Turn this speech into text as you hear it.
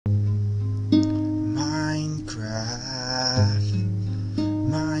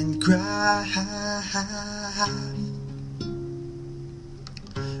I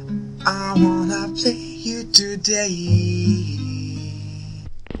wanna play you today.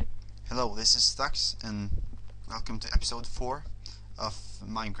 Hello, this is Thax, and welcome to episode 4 of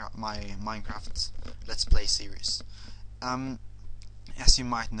my Minecraft Let's Play series. As you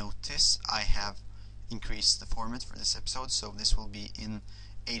might notice, I have increased the format for this episode, so this will be in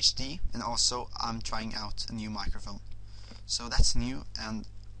HD, and also I'm trying out a new microphone. So that's new, and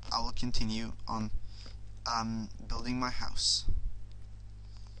I will continue on building my house.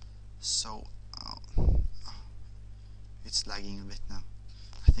 So, it's lagging a bit now.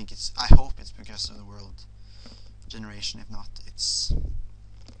 I hope it's because of the world generation. If not, it's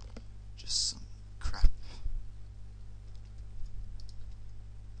just some crap.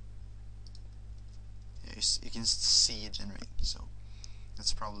 Yeah, you can see it generating, so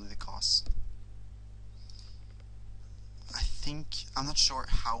that's probably the cause. I'm not sure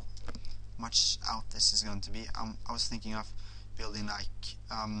how much out this is going to be. I was thinking of building like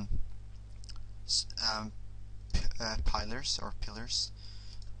pillars or pillars.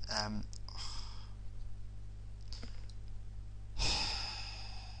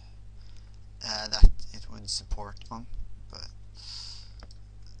 That it would support one, but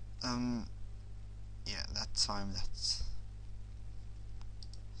yeah, that time that's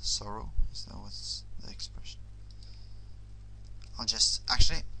sorrow, is that what's the expression?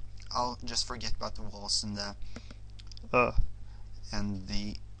 I'll just forget about the walls and the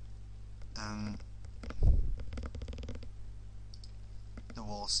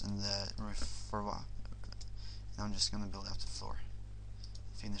walls and the roof for a while. And I'm just gonna build out the floor,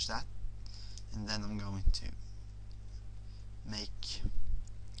 finish that, and then I'm going to make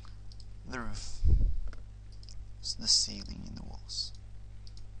the roof, the ceiling in the walls.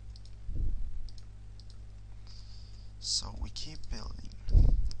 So we keep building.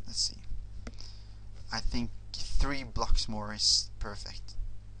 Let's see. I think 3 blocks more is perfect.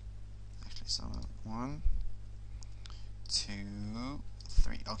 Actually, so 1, 2,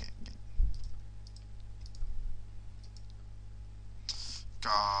 3. Okay, good.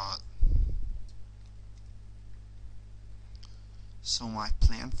 God. So my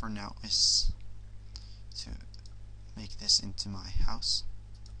plan for now is to make this into my house,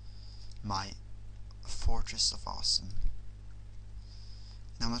 my fortress of awesome.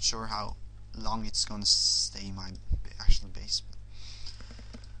 And I'm not sure how long it's gonna stay my actual base, but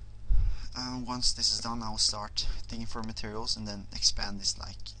once this is done, I'll start digging for materials and then expand this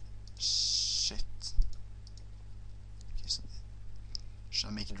like shit. Okay, so should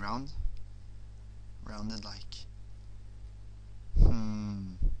I make it rounded like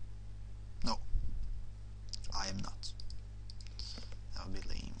no, I am not. That would be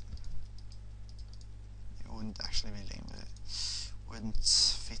lame. It wouldn't actually be lame, but it wouldn't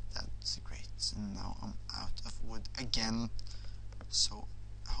fit that great. And now I'm out of wood again, so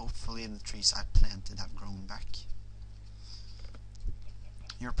hopefully the trees I planted have grown back.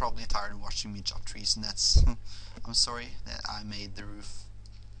 You're probably tired of watching me chop trees, and that's I'm sorry that I made the roof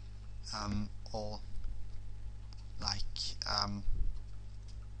all like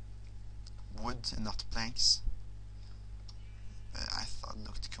wood and not planks. But I thought it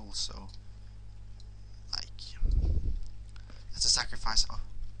looked cool, so like it's a sacrifice of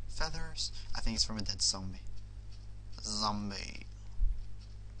feathers. I think it's from a dead zombie.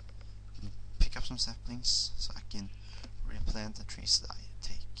 Pick up some saplings so I can replant the trees that I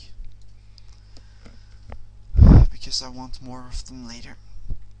take, because I want more of them later.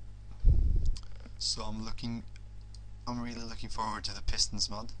 So I'm really looking forward to the pistons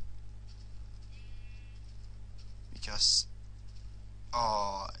mod, because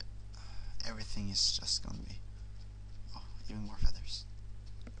everything is just gonna be even more feathers.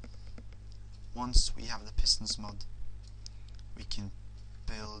 Once we have the pistons mod, we can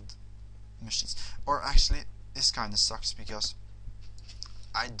build machines. Or actually, this kinda sucks because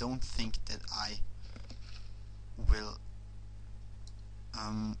I don't think that I will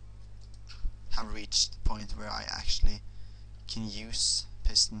have reached the point where I actually can use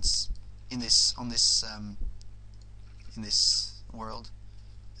pistons in this world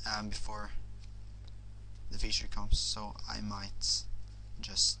before the feature comes. So I might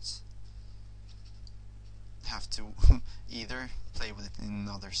just have to either play with it in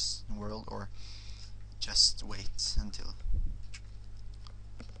another world or just wait until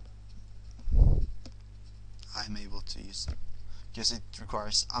I'm able to use them, because it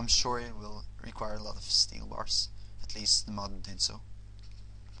requires, I'm sure it will require a lot of steel bars. At least the mod did so.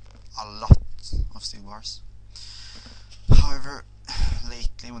 A lot of steel bars. However,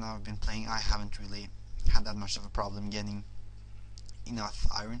 lately when I've been playing, I haven't really had that much of a problem getting enough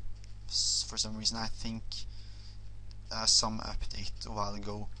iron, for some reason. I think some update a while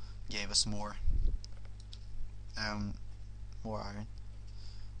ago gave us more iron.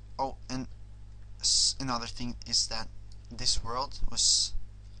 Oh, and another thing is that this world was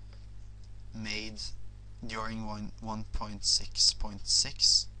made during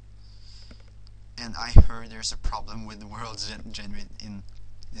 1.6.6, and I heard there's a problem with the worlds generated in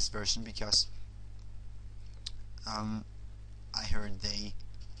this version, because I heard that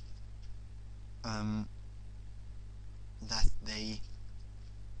they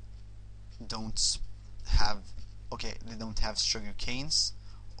don't have they don't have sugar canes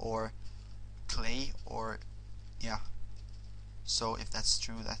or clay, or yeah. So if that's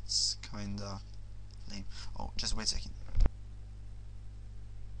true, that's kinda lame. Oh, just wait a second.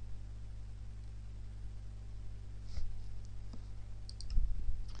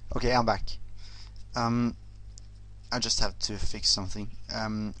 Okay, I'm back. I just have to fix something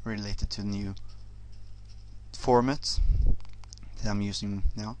related to the new format that I'm using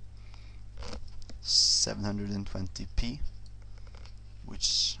now, 720p,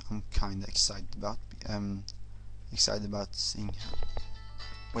 which I'm kinda excited about. Seeing how.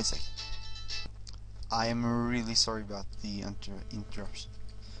 Wait a second. I am really sorry about the interruption.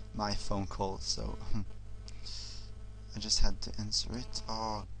 My phone call, so I just had to answer it.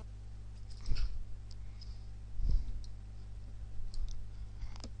 Oh.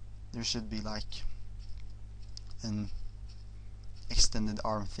 There should be like an extended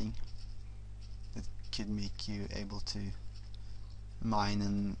arm thing that could make you able to mine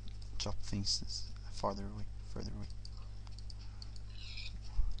and chop things further away.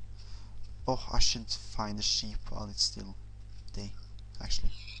 Oh, I should find a sheep while it's still day,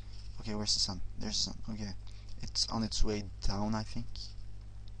 actually. Okay, where's the sun? There's the sun. Okay, it's on its way down, I think.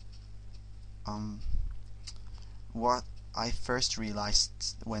 What I first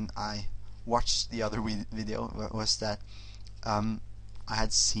realized when I watched the other video was that I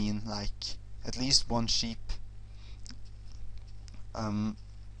had seen like at least one sheep oh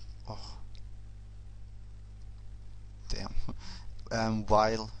damn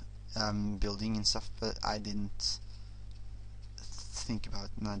while building and stuff, but I didn't think about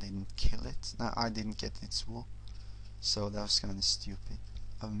it and I didn't kill it. No, I didn't get its wool, so that was kinda stupid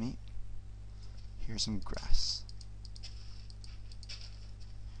of me. Here's some grass.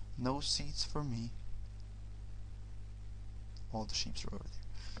 No seeds for me. All the sheep are over there.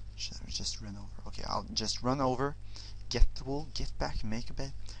 Should I just run over? Okay, I'll just run over, get the wool, get back, make a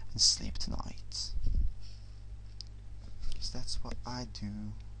bed, and sleep tonight. Because that's what I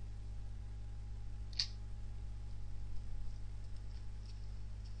do.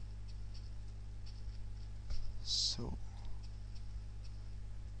 So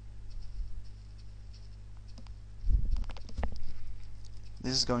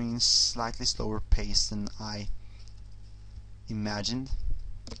this is going in slightly slower pace than I imagined.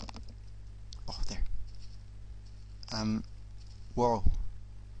 Oh, there. Whoa.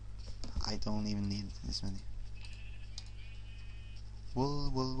 I don't even need this many.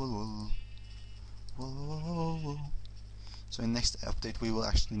 Wool. So in next update we will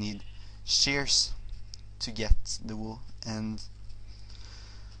actually need shears to get the wool, and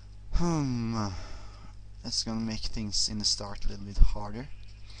that's gonna make things in the start a little bit harder.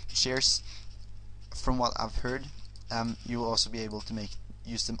 Shears, from what I've heard, you will also be able to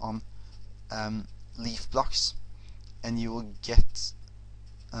use them on leaf blocks, and you will get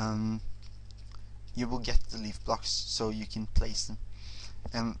the leaf blocks so you can place them.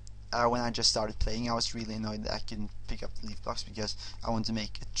 And when I just started playing, I was really annoyed that I couldn't pick up the leaf blocks, because I wanted to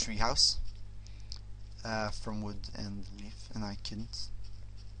make a tree house from wood and leaf, and I couldn't.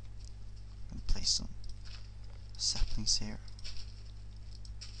 I'm gonna place some saplings here.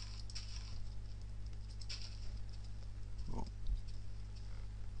 Whoa.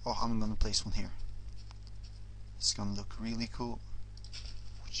 Oh, I'm gonna place one here. It's gonna look really cool.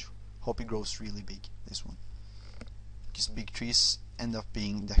 Hope it grows really big, this one, because big trees end up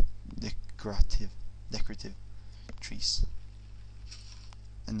being decorative trees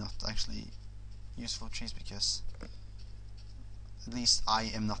and not actually useful trees, because at least I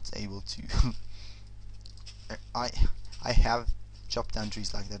am not able to I have chopped down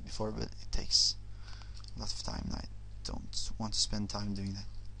trees like that before, but it takes a lot of time and I don't want to spend time doing that.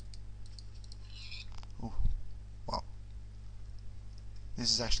 Oh, wow.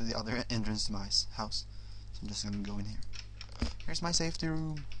 This is actually the other entrance to my house, so I'm just gonna go in here. Here's my safety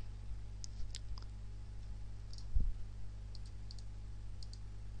room.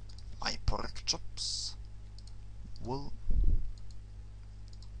 My pork chops. Wool.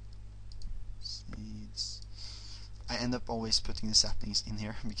 Seeds. I end up always putting the saplings in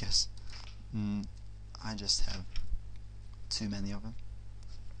here because I just have too many of them.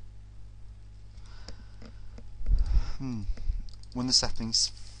 When the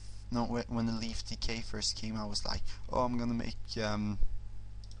saplings, no, when the leaf decay first came, I was like, oh, I'm gonna make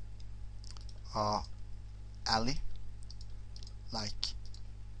alley, like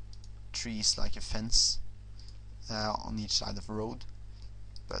trees, like a fence on each side of a road,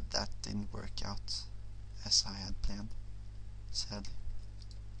 but that didn't work out as I had planned, sadly.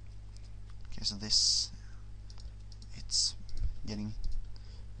 Okay, so this, it's getting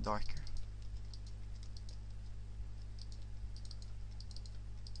darker.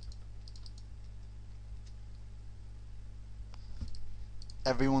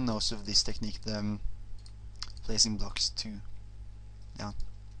 Everyone knows of this technique, the placing blocks 2 down.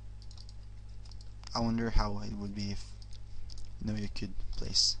 I wonder how it would be if you could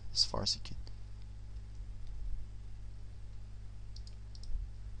place as far as you could.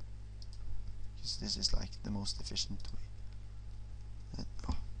 Because this is like the most efficient way.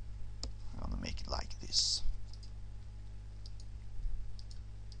 I'm gonna make it like this.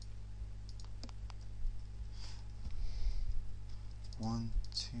 One,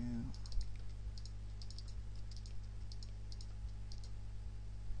 two.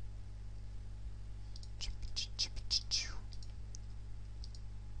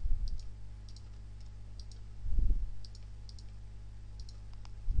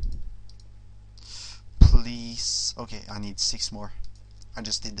 Please. Okay, I need 6 more. I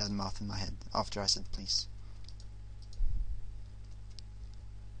just did that math in my head after I said please.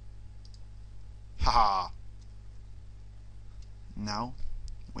 Haha. Now,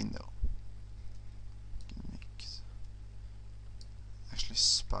 window. Actually,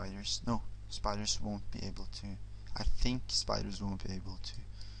 spiders. No, spiders won't be able to. I think spiders won't be able to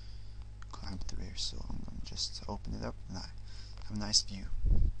climb through here, so I'm gonna just open it up and I have a nice view.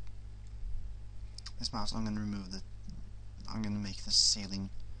 This mouse, I'm gonna remove the. I'm gonna make the ceiling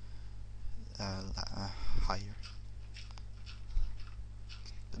higher,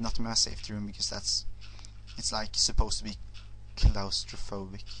 but not in my safety room because it's like supposed to be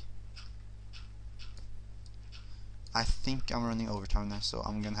claustrophobic. I think I'm running overtime now, so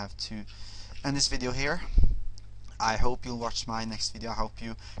I'm gonna have to end this video here. I hope you'll watch my next video. I hope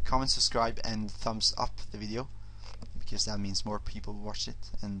you comment, subscribe, and thumbs up the video, because that means more people will watch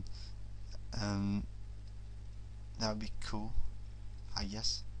it, and that would be cool, I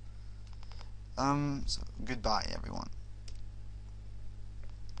guess. So goodbye, everyone.